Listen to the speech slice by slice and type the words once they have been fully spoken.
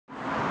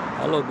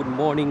Hello, good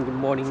morning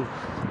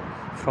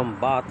from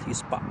Bath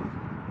Spa.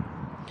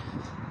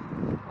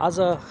 आज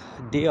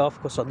day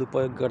अफको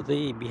सदुपयोग गर्दै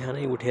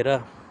बिहानै उठेर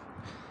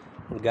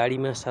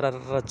गाडीमा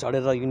सरर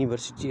चढेर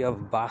युनिभर्सिटी अफ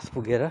बाथ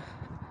पुगेर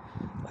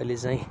अहिले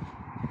चाहिँ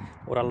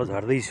ओह्रालो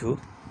झर्दैछु।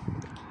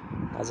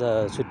 आज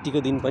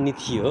छुट्टीको दिन पनि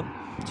थियो,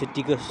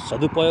 छुट्टीको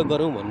सदुपयोग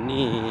गरौँ भन्ने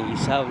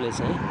हिसाबले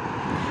चाहिँ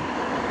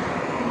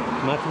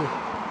माथि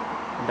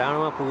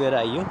डाँडामा पुगेर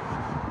आइयो।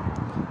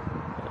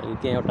 अनि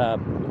त्यहाँ एउटा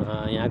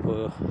यहाँको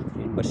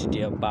युनिभर्सिटी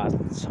अफ बाथ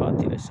छ,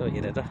 त्यो यसो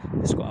हेरेर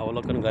त्यसको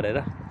अवलोकन गरेर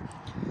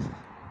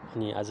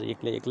अनि आज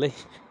एक्लै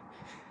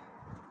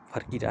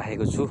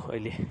फर्किराखेको छु।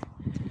 अहिले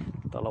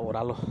तल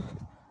ओह्रालो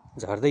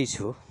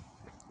झर्दैछु।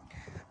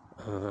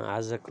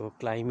 आजको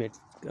क्लाइमेट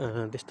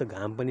त्यस्तो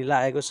घाम पनि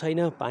लागेको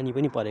छैन, पानी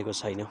पनि परेको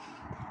छैन।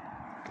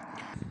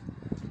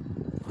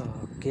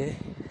 ओके,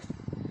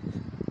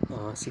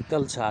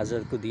 शीतल छ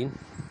आजको दिन।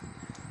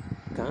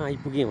 कहाँ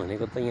आइपुगेँ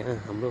भनेको त यहाँ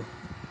हाम्रो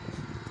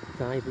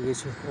कहाँ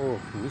आइपुगेछु?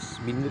 Miss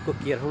बिन्दुको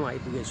care home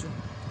आइपुगेछु।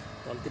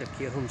 तलतिर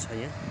केयर होम छ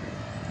यहाँ।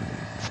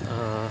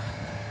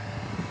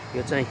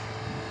 यो चाहिँ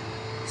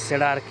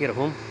सेडार केयर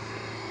होम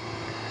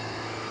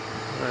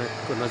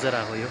को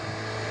नजारा हो यो।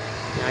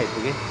 यहाँ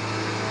आइपुगेँ।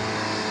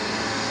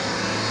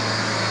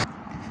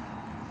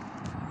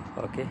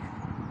 ओके,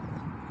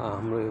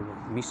 हाम्रो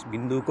miss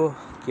बिन्दुको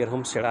care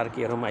home cedar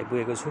care home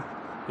आइपुगेको छु।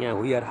 यहाँ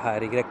वी आर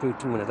हायरिङ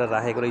रिक्रुटिङ भनेर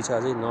राखेको रहेछ।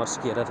 अझै नर्स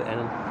केयर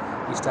एन्ड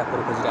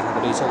स्टाफहरू खोजिराखेको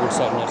रहेछ।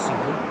 वुडसाइड नर्सिङ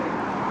होम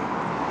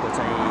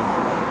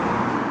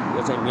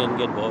यो चाहिँ मेन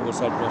गेट भयो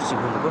वुडसाइड नर्सिङ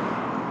होमको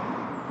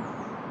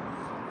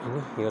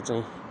हैन। यो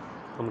चाहिँ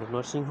हाम्रो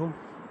नर्सिङ होम।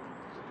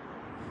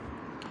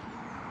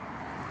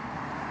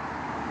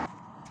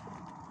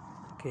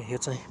 ओके, यो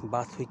चाहिँ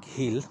बाथविक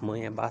हिल। म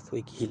यहाँ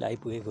बाथविक हिल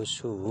आइपुगेको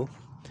छु।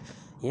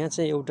 यहाँ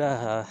चाहिँ एउटा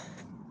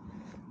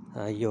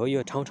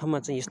यो ठाउँमा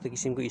चाहिँ यस्तो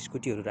किसिमको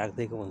स्कुटीहरू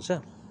राखिदिएको हुन्छ।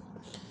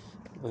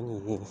 अनि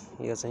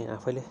यो चाहिँ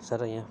आफैले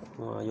सर यहाँ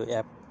यो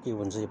एप के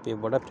भन्छ, यो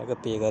पेबाट ट्याक्क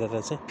पे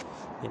गरेर चाहिँ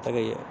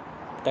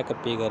ट्याक्क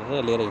पे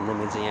गरेर लिएर हिँड्न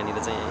मिल्छ। यहाँनिर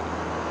चाहिँ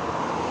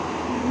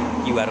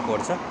क्युआर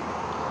कोड छ।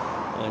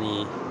 अनि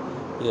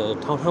यो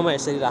ठाउँमा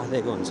यसरी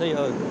राखिदिएको हुन्छ।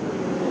 यो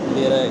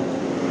लिएर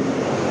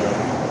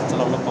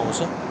चलाउन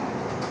पाउँछ।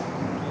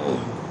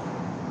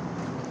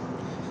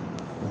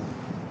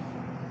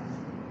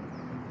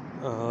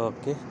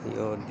 ओके,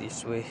 यो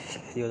दिस वे,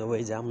 यो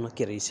वे जाम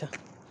के रहेछ।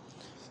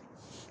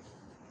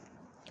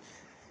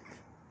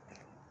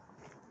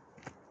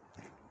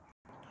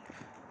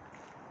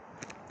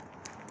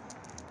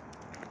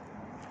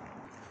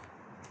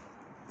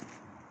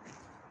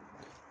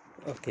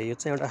 ओके, यो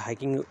चाहिँ एउटा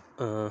हाइकिङ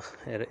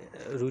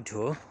रुट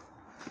हो,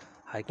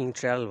 हाइकिङ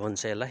ट्रेल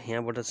भन्छ यसलाई।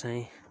 यहाँबाट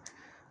चाहिँ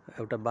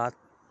एउटा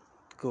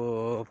बाथको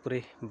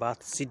पुरै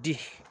बाथ सिटी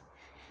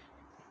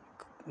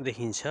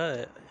देखिन्छ।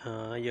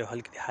 यो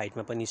अलिकति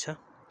हाइटमा पनि छ।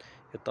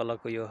 यो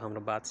तलको यो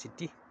हाम्रो बाथ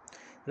सिटी।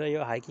 र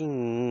यो हाइकिङ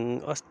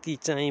अस्ति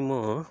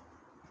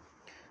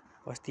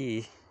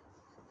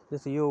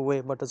जस्तो यो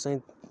वेबाट चाहिँ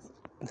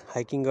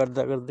हाइकिङ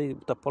गर्दा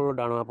उता पल्लो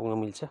डाँडामा पुग्न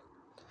मिल्छ।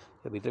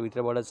 यो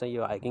भित्रबाट चाहिँ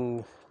यो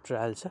हाइकिङ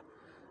ट्रायल छ।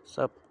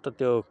 सब त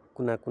त्यो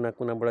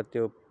कुनाबाट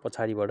त्यो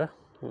पछाडिबाट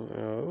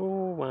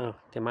वहाँ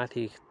त्यो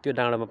माथि त्यो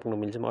डाँडामा पुग्न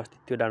मिल्छ। म अस्ति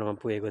त्यो डाँडामा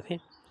पुगेको थिएँ,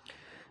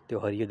 त्यो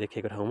हरियो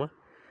देखेको ठाउँमा।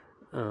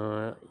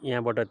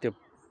 यहाँबाट त्यो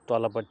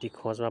तलपट्टि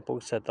खोजमा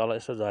पुग्छ, तल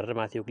यसो झरेर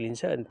माथि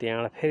उक्लिन्छ। अनि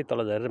त्यहाँबाट फेरि तल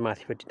झरेर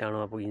माथिपट्टि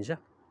डाँडामा पुगिन्छ।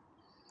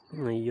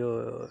 यो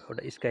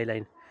एउटा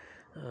स्काइलाइन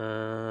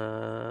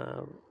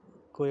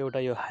को एउटा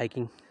यो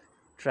हाइकिङ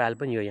ट्रायल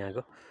पनि हो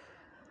यहाँको।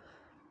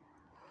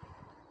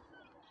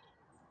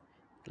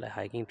 यसलाई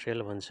हाइकिङ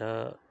ट्रेल भन्छ।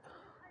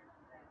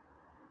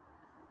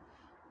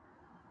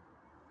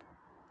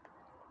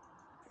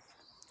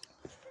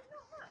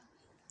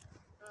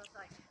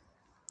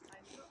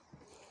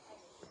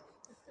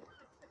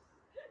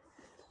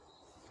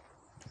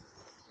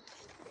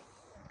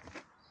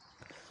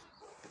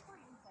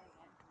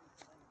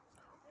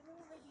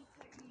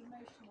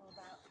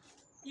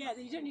 Yeah,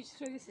 you don't need to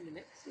throw this in the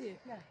mix, do you?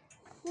 No.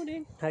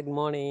 Morning. Hi, good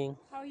morning.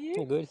 How are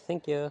you? Good,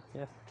 thank you.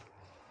 Yeah.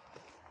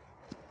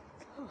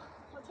 Oh,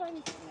 what time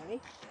is it,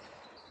 Mary?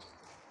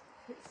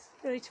 It's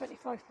really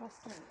 25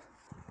 past 10.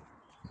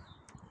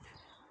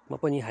 म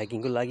पनि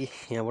हाइकिङको लागि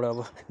यहाँबाट अब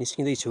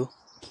निस्किँदैछु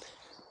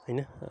हैन।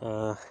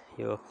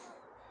 यो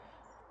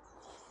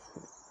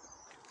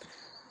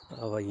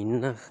अब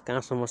हिँड्न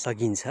कहाँसम्म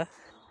सकिन्छ,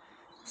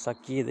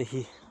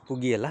 सकिएदेखि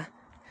पुगिएला,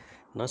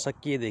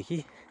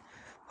 नसकिएदेखि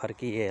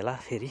फर्किएला।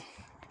 फेरि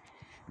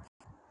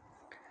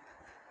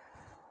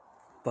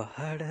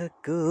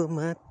पहाडको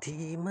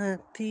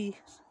माथि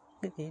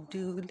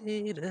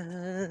डुलेर।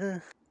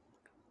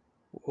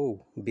 ओ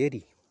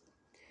बेरी।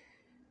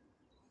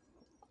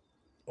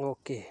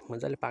 ओके,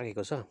 मजाले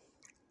पाकेको छ।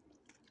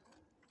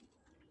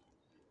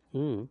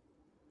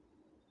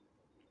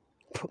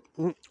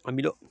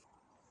 अमिलो।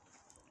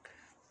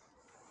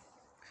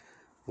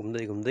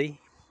 घुम्दै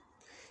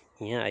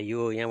यहाँ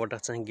आइयो। यहाँबाट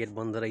चाहिँ गेट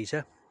बन्द रहेछ।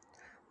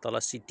 तल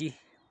सिटी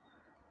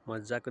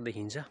मजाको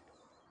देखिन्छ।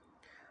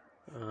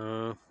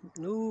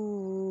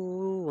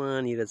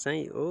 वहाँनिर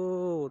चाहिँ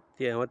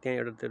त्यहाँ हो, त्यहाँ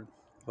एउटा त्यो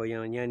हो,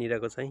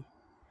 यहाँनिरको चाहिँ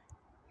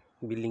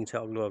बिल्डिङ छ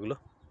अग्लो अग्लो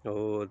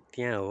हो,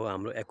 त्यहाँ हो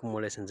हाम्रो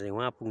एकोमोडेसन चाहिँ।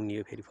 वहाँ पुग्ने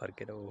हो फेरि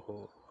फर्केर।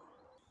 ओहो,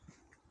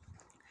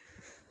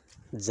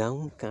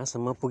 जाउँ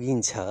कहाँसम्म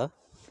पुगिन्छ।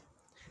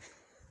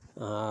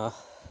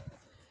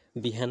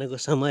 बिहानको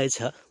समय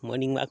छ,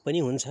 मर्निङ वाक पनि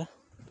हुन्छ।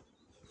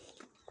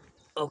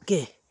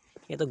 ओके,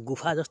 यहाँ त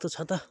गुफा जस्तो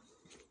छ त,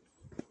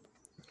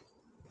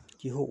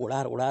 के हो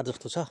ओडार ओडार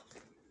जस्तो छ।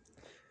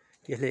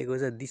 त्यसले लेखेको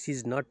छ this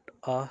is not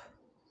a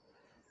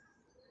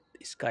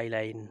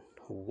skyline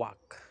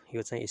walk,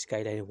 यो चाहिँ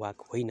स्काइलाइन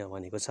वाक होइन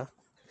भनेको छ।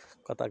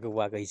 कताको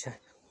वाकै छ,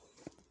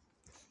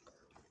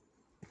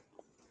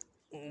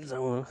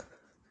 जाउँ।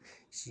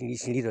 सिँढी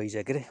सिँढी रहेछ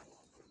के अरे।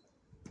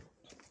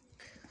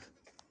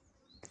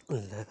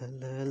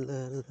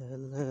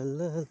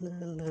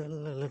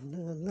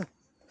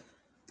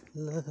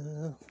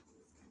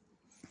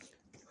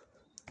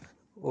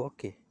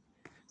 ओके,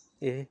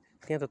 ए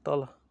त्यहाँ त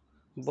तल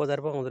बजार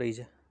पो आउँदो रहेछ,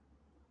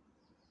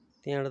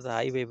 त्यहाँबाट त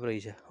हाइवे पो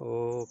रहेछ।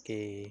 ओके,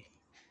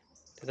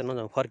 त्यो त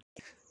नजाउँ,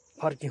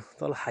 फर्क्यौँ।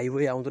 तल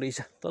हाइवे आउँदो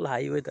रहेछ, तल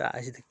हाइवे त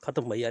आएपछि त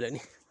खत्तम भइहाल्यो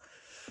नि।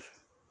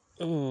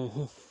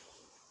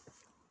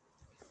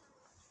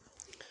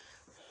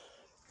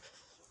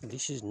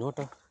 This is not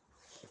a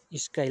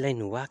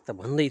skyline walk त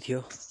भन्दै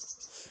थियो।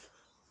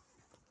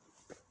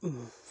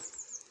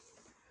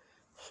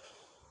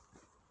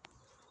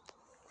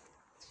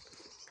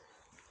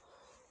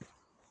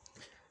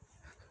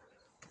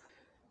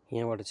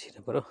 यहाँबाट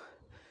छिर्नु पर्यो।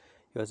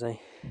 यो चाहिँ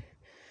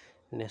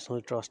national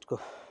ट्रस्टको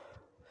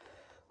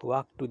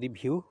walk to the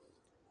view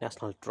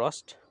national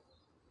trust.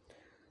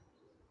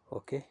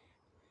 Okay,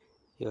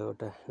 यो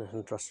एउटा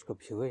नेसनल ट्रस्टको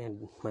भ्यू हो। यहाँ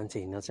मान्छे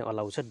हिँड्न चाहिँ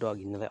अलाउ छ, डग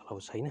हिँड्नलाई अलाउ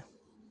छैन।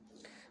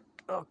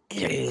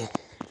 Okay,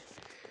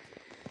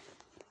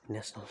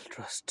 national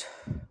trust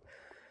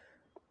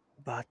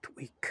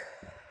बाथविक।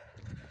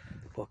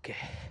 ओके,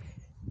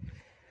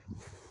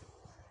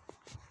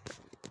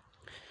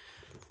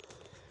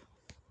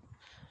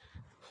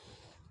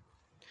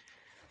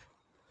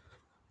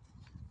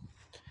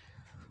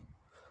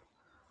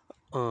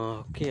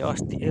 के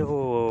अस्ति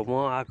म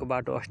आएको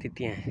बाटो अस्ति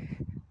त्यहाँ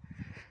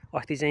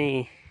अस्ति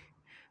चाहिँ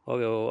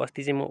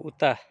अस्ति चाहिँ म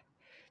उता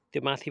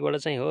त्यो माथिबाट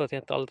चाहिँ हो,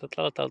 त्यहाँ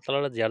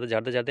तलबाट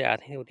झर्दै झर्दै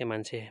आएको थिएँ। त्यहाँ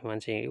मान्छे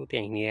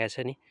त्यहाँ हिँडिरहेको छ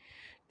नि,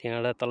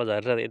 त्यहाँबाट तल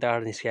झरेर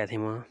यताबाट निस्किएको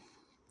थिएँ म।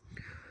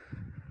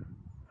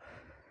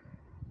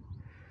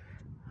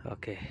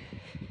 ओके,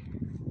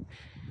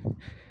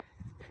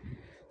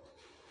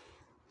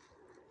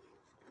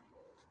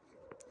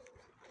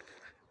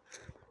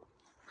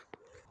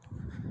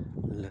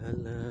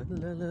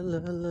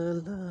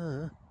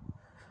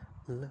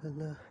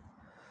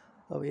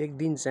 अब एक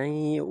दिन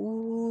चाहिँ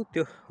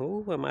त्यो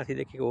हो माथि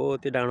देखेको हो,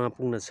 त्यो डाँडामा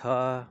पुग्न छ।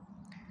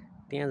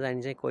 त्यहाँ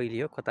जाने चाहिँ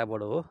कहिले हो,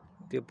 कताबाट हो,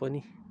 त्यो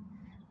पनि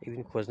एक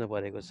दिन खोज्नु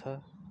परेको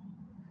छ।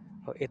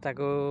 अब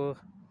यताको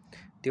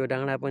त्यो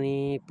डाँडा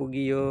पनि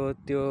पुगियो,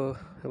 त्यो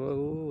अब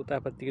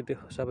उतापट्टिको त्यो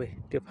सबै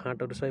त्यो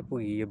फाँटहरू सबै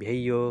पुगियो,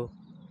 भ्याइयो।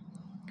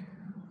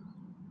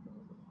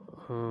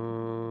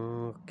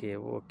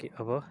 ओके,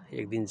 अब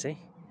एक दिन चाहिँ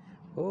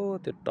हो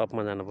त्यो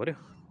टपमा जानु पर्यो,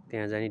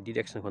 त्यहाँ जाने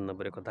डिरेक्सन खोज्नु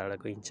पर्यो,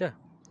 कताबाट गइन्छ।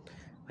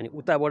 अनि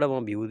उताबाट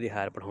म भ्यू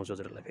देखाएर पठाउँछु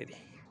हजुरहरूलाई फेरि।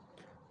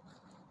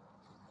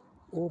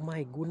 ओ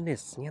माई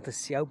गुडनेस, यहाँ त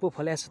स्याउ पो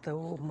फल्याछ त।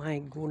 ओ my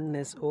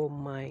goodness,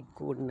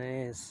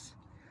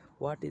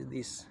 what is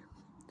this?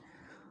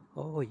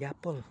 Oh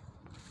Apple,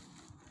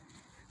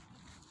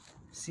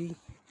 C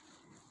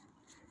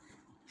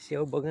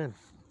स्याउ बगान।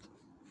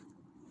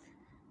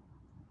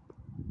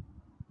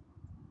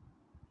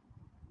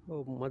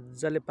 ओ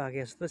मजाले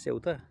पाकेको छ त स्याउ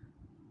त।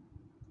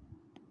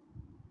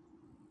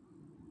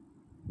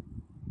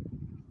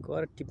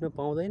 कर टिप्न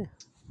पाउँदैन।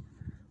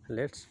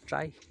 लेट्स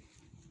ट्राई,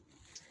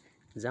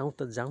 जाउँ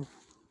त जाउँ।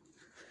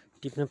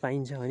 टिप्न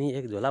पाइन्छ भने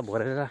एक झोला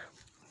भरेर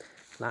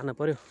लानु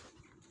पर्यो।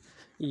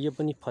 यो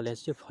पनि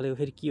फलेछ, यो फलेको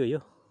फेरि के हो यो?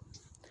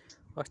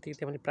 अस्ति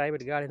त्यहाँ मैले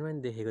प्राइभेट गार्डनमा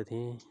पनि देखेको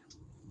थिएँ,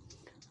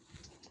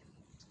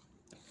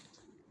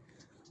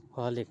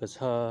 फलेको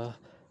छ।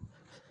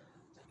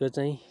 यो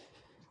चाहिँ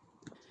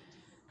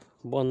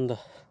बन्द।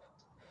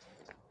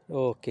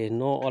 Okay,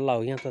 no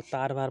allow. यहाँ त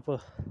तारबार पो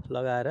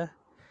लगाएर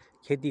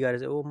खेती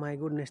गरेछ। ओ माई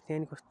गुडनेस,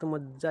 त्यहाँ नि कस्तो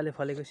मजाले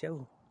फलेको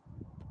स्याउ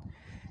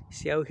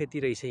खेती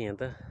रहेछ यहाँ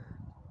त।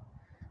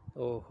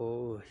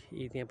 ओहो,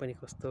 यी त्यहाँ पनि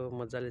कस्तो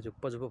मजाले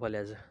झुप्पो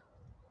फलेको छ।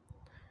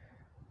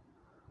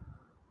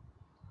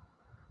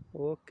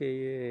 ओके,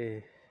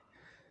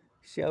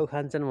 स्याउ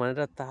खान्छन्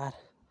भनेर तार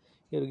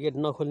यो गेट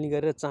नखोल्ने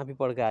गरेर चापी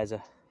पड्काएछ।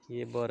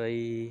 ए बरै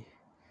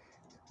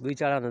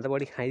 2-4 भन्दा त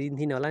बढी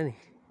खाइदिन्थिन् होला नि।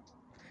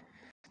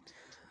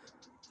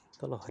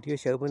 तल हरियो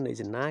स्याउ पनि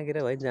रहेछ,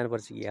 नागेर भए पनि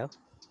जानुपर्छ कि हो,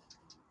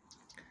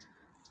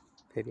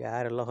 फेरि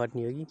आएर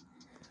लखट्ने हो कि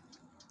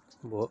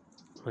भो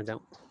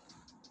नजाउँ।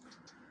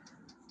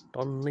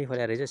 टन्नै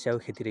फल्या रहेछ, स्याउ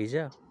खेती रहेछ।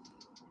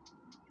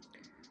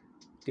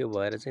 त्यो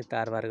भएर चाहिँ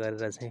तारबार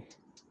गरेर चाहिँ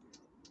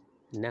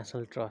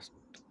नेसनल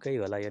ट्रस्टकै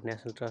होला, यो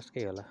नेसनल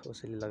ट्रस्टकै होला,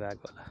 उसैले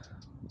लगाएको होला।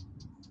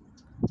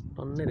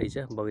 टन्नै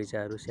रहेछ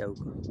बगैँचाहरू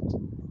स्याउको।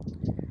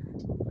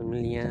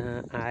 हामीले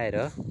यहाँ आएर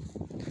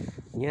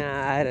यहाँ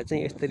आएर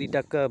चाहिँ यसरी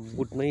टक्क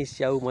बुटमै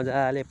स्याउ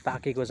मजाले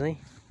पाकेको चाहिँ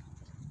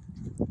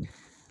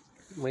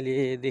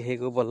मैले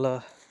देखेको बल्ल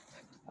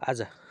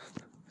आज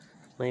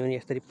मैले पनि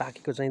यसरी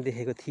पाकेको चाहिँ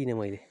देखेको थिइनँ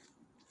मैले।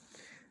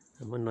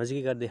 म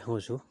नजिकै गएर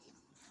देखाउँछु।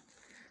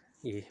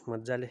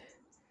 मजाले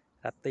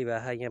रातै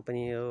बाहा यहाँ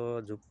पनि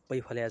यो झुप्पै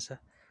फलेको छ।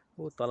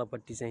 ओ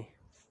तलपट्टि चाहिँ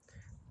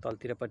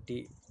तलतिरपट्टि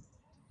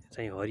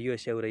चाहिँ हरियो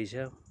स्याउ रहेछ।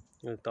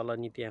 तल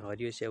नि त्यहाँ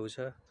हरियो स्याउ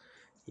छ।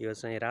 यो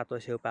चाहिँ रातो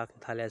स्याउ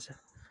पाक्न थालेको छ।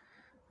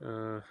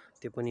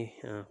 त्यो पनि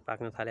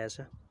पाक्न थालेको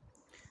छ।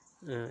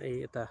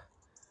 यता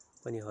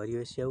पनि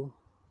हरियो स्याउ।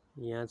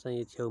 यहाँ चाहिँ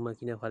यो छेउमा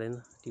किन फलेन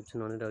टिप्छु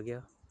भनेर रग्यो।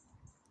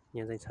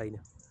 यहाँ चाहिँ छैन।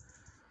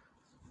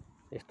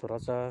 यस्तो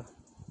रहेछ।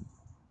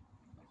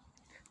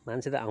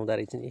 मान्छे त आउँदा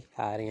रहेछ नि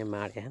आएर यहाँ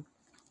माडे।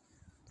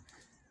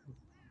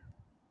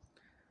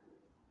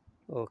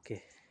 ओके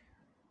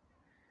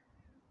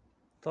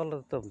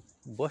तल त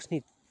बस्ने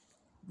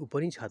ऊ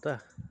पनि छ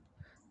त,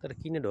 तर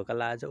किन ढोका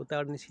लागेछ?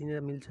 उताबाट निस्किन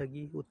मिल्छ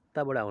कि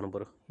उताबाट आउनु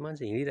पर्यो?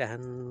 मान्छे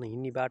हिँडिरहन्,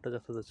 हिँड्ने बाटो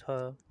जस्तो त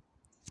छ।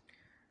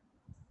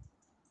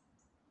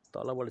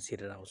 तलबाट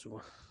छिरेर आउँछु म।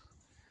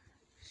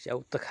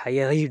 स्याउ त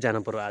खाएरै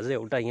जानु पर्यो आज।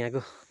 एउटा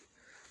यहाँको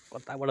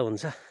कताबाट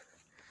हुन्छ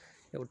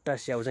एउटा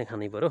स्याउ चाहिँ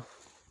खानै पर्यो।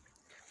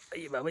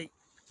 ए बाबै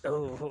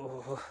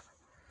ओहो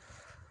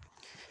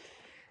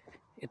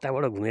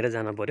यताबाट घुमेर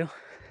जानु पर्यो।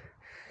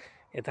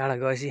 यताबाट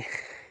गएपछि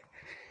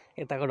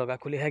यताको ढोका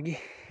खुलेछ कि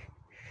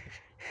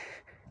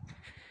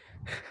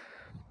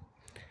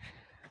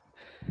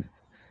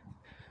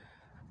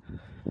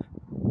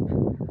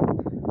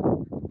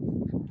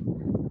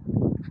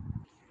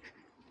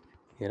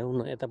हेरौँ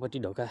न यतापट्टि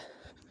ढोका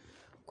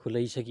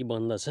खुलै छ कि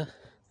बन्द छ।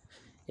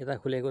 यता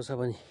खुलेको छ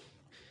भने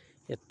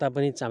यता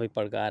पनि चाबी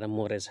पड्काएर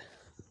मरेछ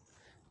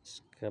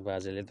यसका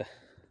बाजेले त।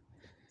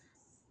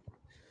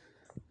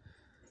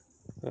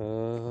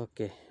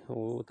 ओके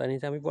उता नि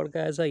चाबी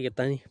पड्काएछ,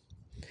 यता नि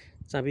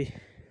चाबी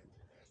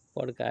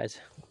पड्काएछ।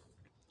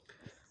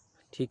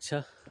 ठिक छ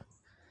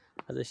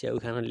आज स्याउ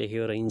खान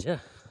लेखेको रहन्छ।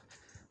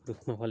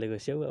 रुखमा फलेको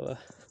स्याउ अब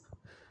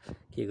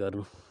के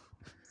गर्नु,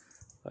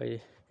 अहिले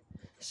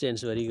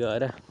सेन्सबरी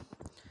गएर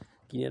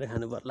किनेर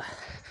खानु पर्ला।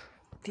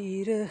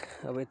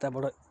 अब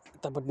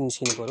यतापट्टि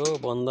निस्किनु पर्यो।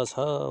 बन्द छ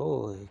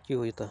हो। के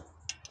हो यो त?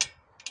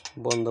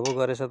 बन्द पो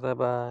गरेछ त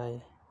भाइ।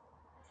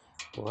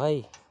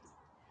 भाइ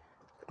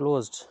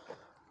क्लोज्ड।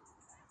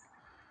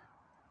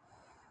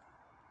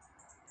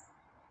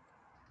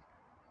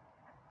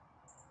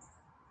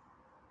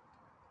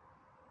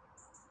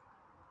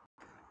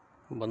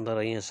 बन्द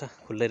रहेछ,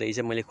 खुल्लै रहेछ।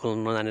 मैले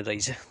खोल्न नजाने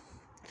रहेछ।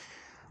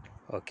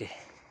 ओके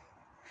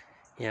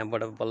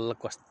यहाँबाट बल्ल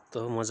कस्तो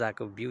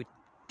मजाको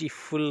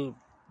ब्युटिफुल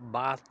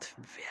बाथ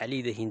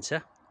भ्याली देखिन्छ।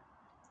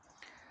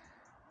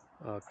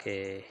 ओके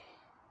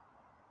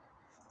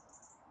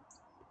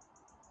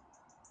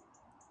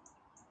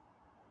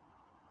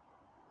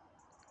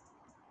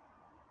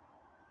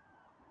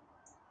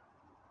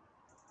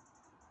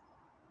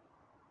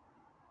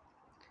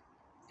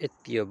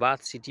यति हो बाथ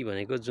सिटी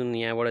भनेको। जुन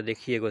यहाँबाट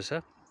देखिएको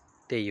छ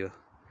त्यही हो।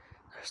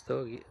 जस्तो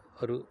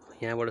अरू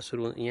यहाँबाट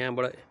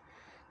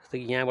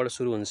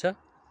सुरु हुन्छ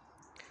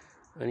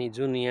अनि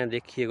जुन यहाँ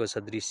देखिएको छ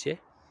दृश्य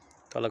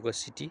तलको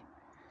सिटी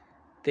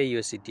त्यही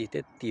हो सिटी।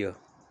 त्यति हो।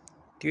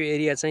 त्यो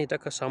एरिया चाहिँ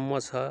टक्कसम्म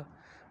छ।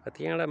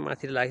 त्यहाँबाट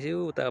माथि लाग्यो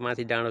उता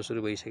माथि डाँडो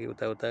सुरु भइसक्यो।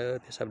 उता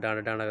त्यो सब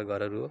डाँडाका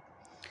घरहरू हो।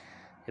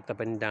 यता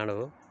पनि डाँडो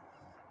हो।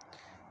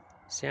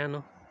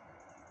 सानो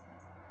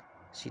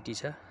सिटी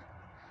छ,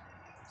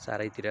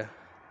 चारैतिर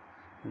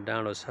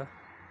डाँडो छ।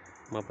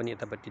 म पनि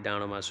यतापट्टि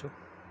डाँडोमा छु।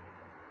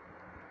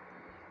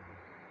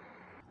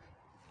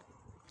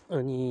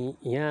 अनि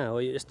यहाँ हो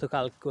यस्तो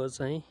खालको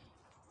चाहिँ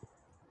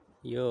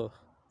यो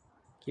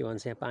के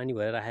भन्छ, यहाँ पानी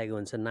भएर राखेको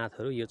हुन्छ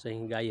नाथहरू। यो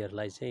चाहिँ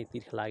गाईहरूलाई चाहिँ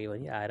तिर्खा लाग्यो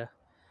भने आएर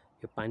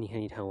यो पानी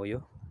खाने ठाउँ हो यो।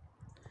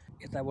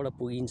 यताबाट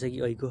पुगिन्छ कि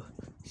अहिको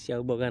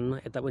स्याउ बगानमा?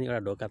 यता पनि एउटा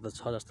ढोका त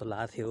छ जस्तो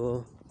लाग्थ्यो।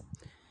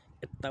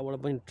 यताबाट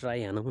पनि ट्राई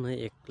हानौँ न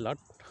एक लट।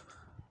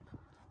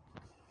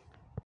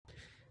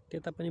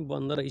 त्यता पनि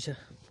बन्द रहेछ।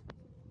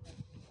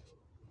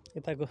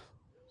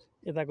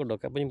 यताको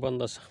ढोका पनि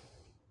बन्द छ।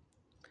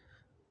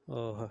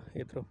 ओहो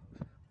यत्रो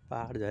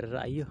पहाड झरेर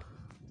आइयो।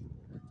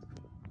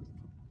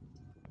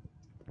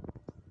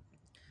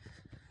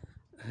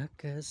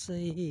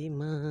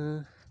 आकाशैमा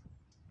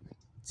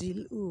चिल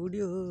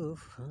उड्यो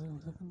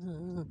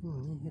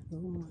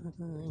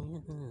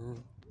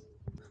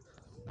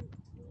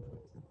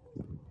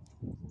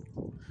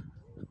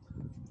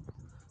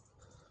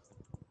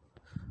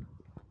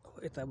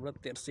यताबाट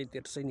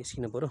तेर्सै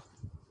निस्किनु पर्यो।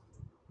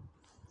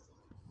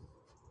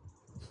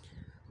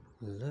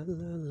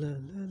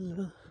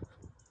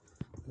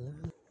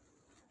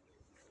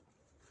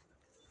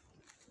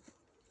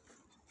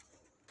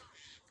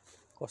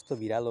 कस्तो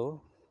भिरालो हो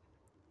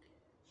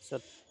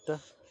सट्ट।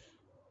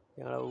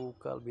 यहाँबाट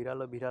उकाल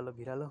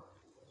भिरालो।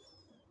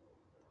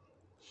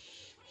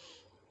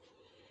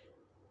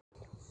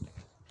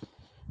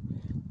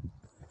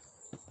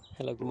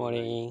 Hello good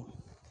morning.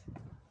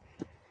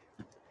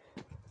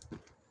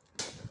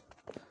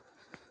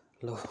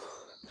 ल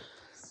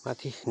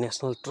माथि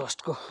नेसनल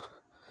ट्रस्टको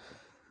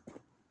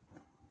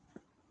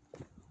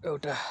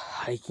एउटा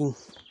हाइकिङ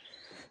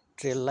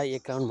ट्रेललाई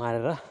एक राउन्ड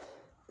मारेर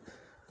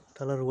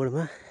तल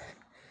रोडमा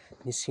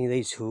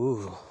निस्किँदैछु।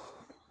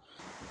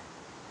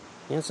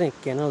 यहाँ चाहिँ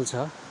क्यानल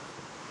छ,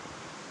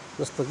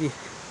 जस्तो कि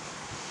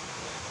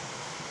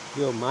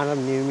यो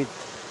मानव निर्मित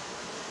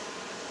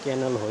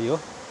क्यानल हो यो।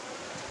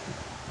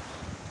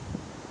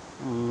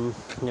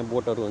 यहाँ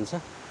बोटहरू हुन्छ,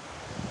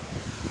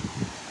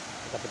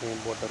 यतापट्टि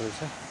बोटहरू छ।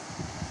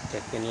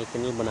 त्यहाँ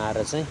क्यानल बनाएर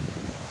चाहिँ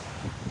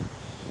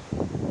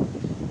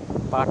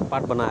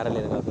पाट बनाएर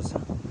लिएर गएको छ।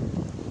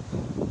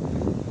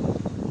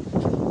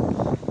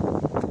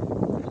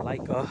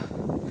 लाइक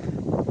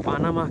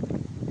पानामा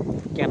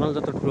क्यानल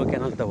जस्तो ठुलो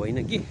क्यानल त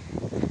होइन कि,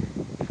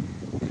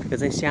 यो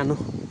चाहिँ सानो।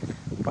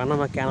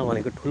 पानामा क्यानल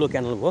भनेको ठुलो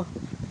क्यानल भयो,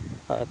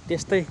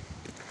 त्यस्तै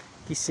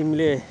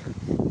किसिमले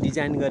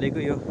डिजाइन गरेको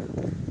यो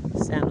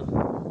सानो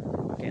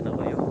क्यानल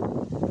हो यो।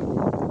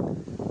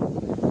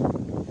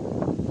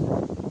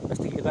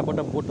 जस्तै कि यताबाट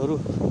बोटहरू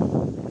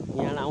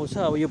यहाँ आउँछ।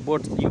 अब यो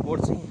बोट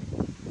चाहिँ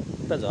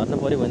उता झर्नु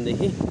पऱ्यो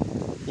भनेदेखि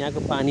यहाँको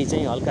पानी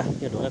चाहिँ हल्का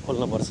यो ढोका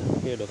खोल्नुपर्छ।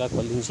 यो ढोका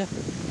खोलिदिन्छ,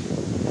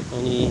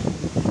 अनि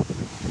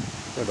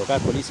यो ढोका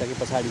खोलिसके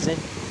पछाडि चाहिँ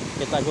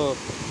यताको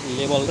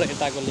लेभल र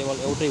यताको लेभल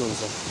एउटै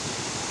हुन्छ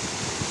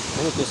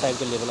होइन, त्यो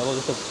साइडको लेभल। अब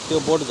जस्तो त्यो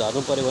बोट झर्नु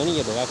पऱ्यो भने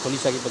यो ढोका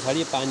खोलिसके पछाडि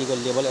पानीको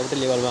लेभल एउटै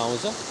लेभलमा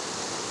आउँछ,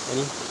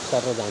 अनि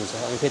सर्न जान्छ।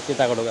 अनि फेरि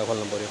त्यताको ढोका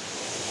खोल्नु पऱ्यो,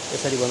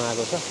 यसरी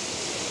बनाएको छ।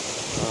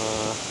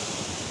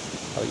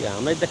 अब यो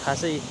हामीलाई त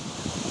खासै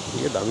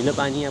यो धमिलो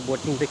पानी यहाँ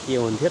बोटिङ त के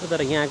हुन्थ्यो र,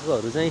 तर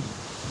यहाँकोहरू चाहिँ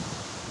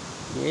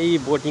यही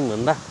बोटिङ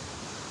भन्दा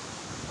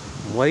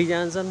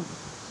मरिजान्छन्,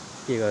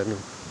 के गर्नु।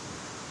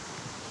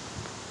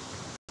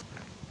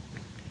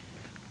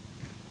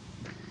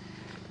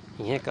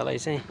 यहाँकालाई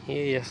चाहिँ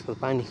यस्तो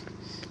पानी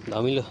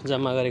धमिलो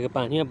जम्मा गरेको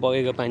पानीमा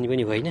बगेको पानी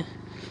पनि होइन,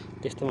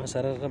 त्यस्तोमा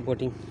सरर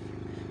बोटिङ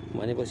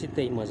भनेपछि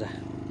त्यही मजा।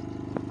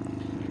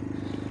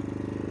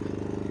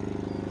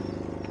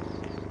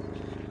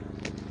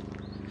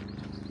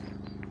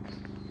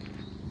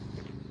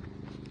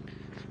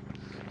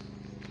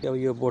 अब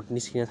यो बोट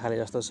निस्किन थाले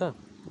जस्तो छ।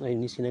 अनि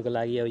निस्किनको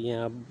लागि अब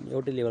यहाँ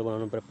एउटै लेभल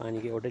बनाउनु पर्यो,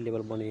 पानीको एउटै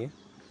लेभल बन्यो।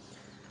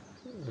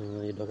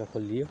 यो ढोका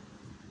खोलिदियो।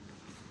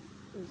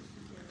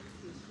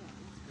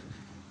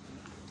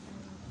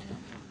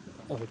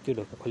 अब त्यो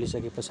ढोका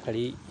खोलिसके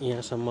पछाडि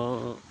यहाँसम्म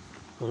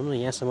भनौँ न,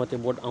 यहाँसम्म त्यो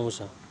बोट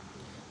आउँछ।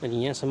 अनि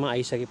यहाँसम्म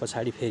आइसके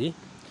पछाडि फेरि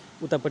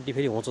उतापट्टि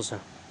फेरि होचो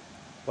छ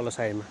पल्लो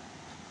साइडमा।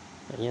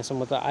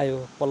 यहाँसम्म त आयो,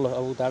 पल्लो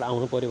अब उताबाट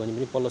आउनु पऱ्यो भने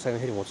पनि पल्लो साइडमा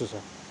फेरि होचो छ,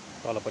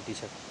 तलपट्टि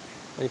छ।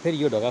 अनि फेरि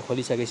यो ढोका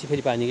खोलिसकेपछि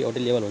फेरि पानीको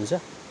एउटै लेभल हुन्छ,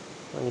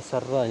 अनि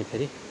सर्र अनि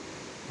फेरि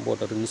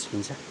बोटहरू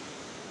निस्किन्छ।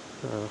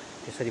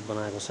 त्यसरी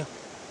बनाएको छ।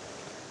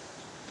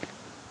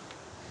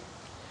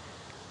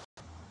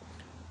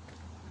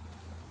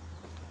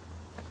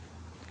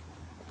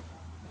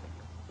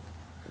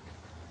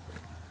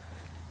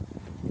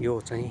 यो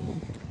चाहिँ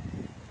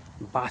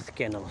बाथ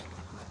क्यानल।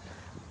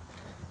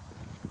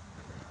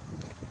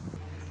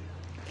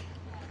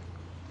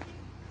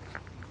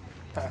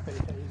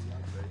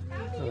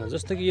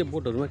 जस्तो कि यो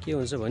बोटहरूमा के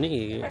हुन्छ भने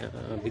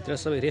भित्र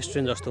सबै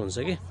रेस्टुरेन्ट जस्तो हुन्छ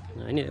कि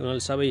होइन, उनीहरूले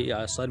सबै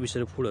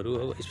सर्भिसहरू, फुडहरू,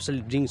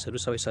 स्पेसली ड्रिङ्क्सहरू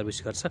सबै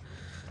सर्भिस गर्छ।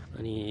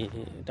 अनि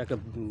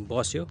टक्क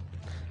बस्यो,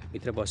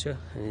 भित्र बस्यो,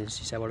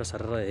 सिसाबाट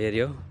सरर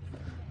हेऱ्यो,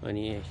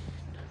 अनि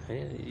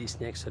होइन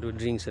स्न्याक्सहरू,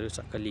 ड्रिङ्क्सहरू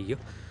चक्क लियो।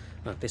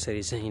 त्यसरी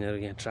चाहिँ यिनीहरू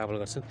यहाँ ट्राभल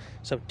गर्छन्।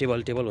 सब टेबल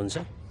हुन्छ।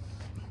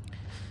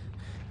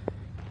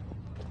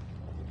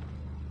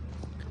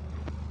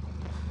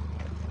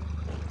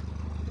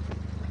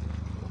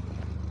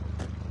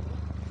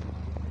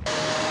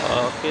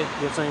 ओके,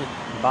 यो चाहिँ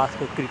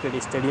बाथको क्रिकेट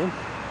स्टेडियम।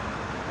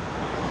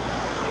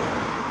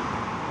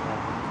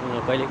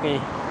 कहिलेकाहीँ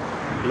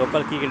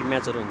लोकल क्रिकेट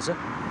म्याचहरू हुन्छ।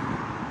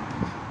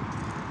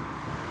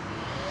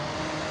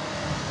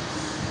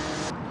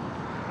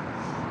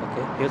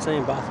 ओके, यो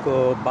चाहिँ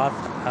बाथ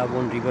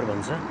एभन रिभर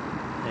भन्छ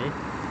है।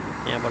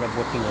 यहाँबाट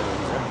बोटिङहरू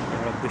हुन्छ,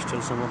 यहाँबाट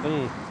क्रिस्टलसम्म पनि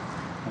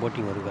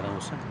बोटिङहरू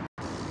गराउँछ।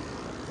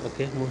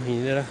 ओके, म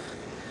हिँडेर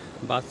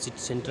बाथ सिटी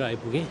सेन्टर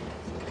आइपुगेँ।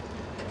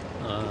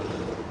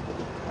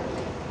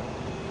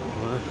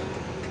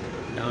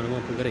 डाउनमा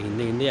पुगेर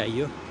हिँड्दै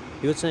आइयो।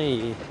 यो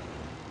चाहिँ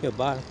यो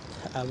बाथ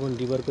एभन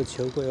रिभरको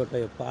छेउको एउटा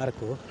यो पार्क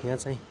हो। यहाँ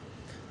चाहिँ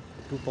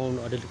 2 पाउन्ड,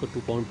 अडल्टको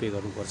 2 पाउन्ड पे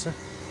गर्नुपर्छ।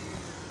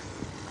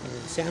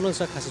 सानो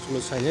छ, खासै ठुलो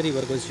छैन,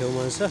 रिभरको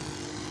छेउमा छ।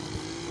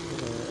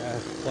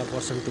 पर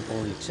पर्सन 2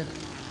 पाउन्ड लिन्छ।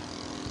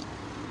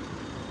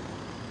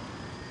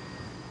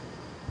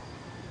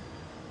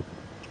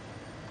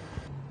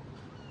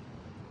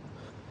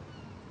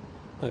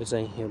 यो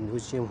चाहिँ यो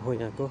म्युजियम हो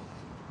यहाँको।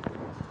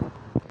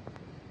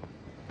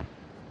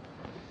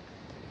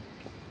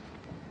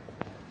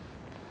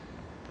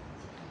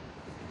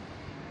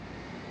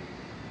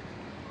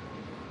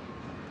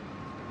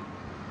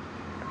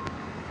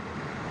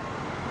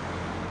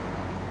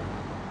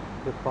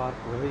 यो पार्क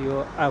हो, यो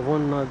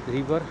एभन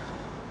रिभर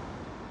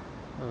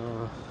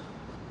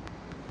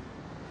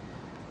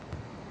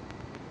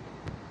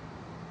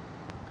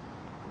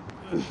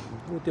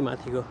त्यो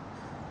माथिको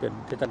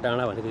त्यता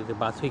डाँडा भनेको त्यो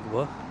बाथविक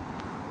भयो।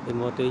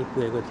 म त्यही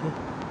पुगेको थिएँ।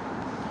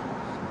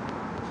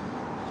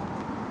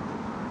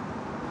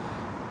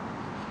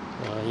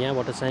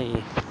 यहाँबाट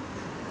चाहिँ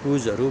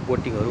क्रुजहरू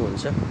बोटिङहरू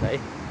हुन्छ है।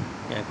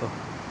 यहाँको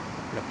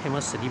एउटा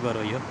फेमस रिभर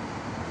हो यो,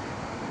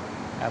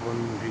 एभन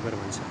रिभर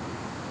भन्छ।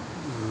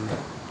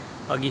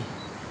 अघि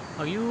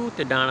यो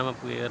त्यो डाँडामा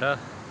पुगेर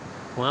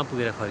वहाँ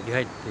पुगेर फर्क्यो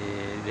है,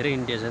 धेरै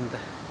इन्डिया छ नि त।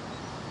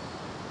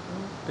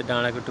 त्यो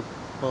डाँडाको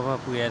टुप्पोमा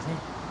पुगेको थिएँ।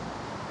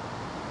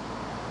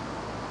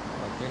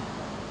 ओके।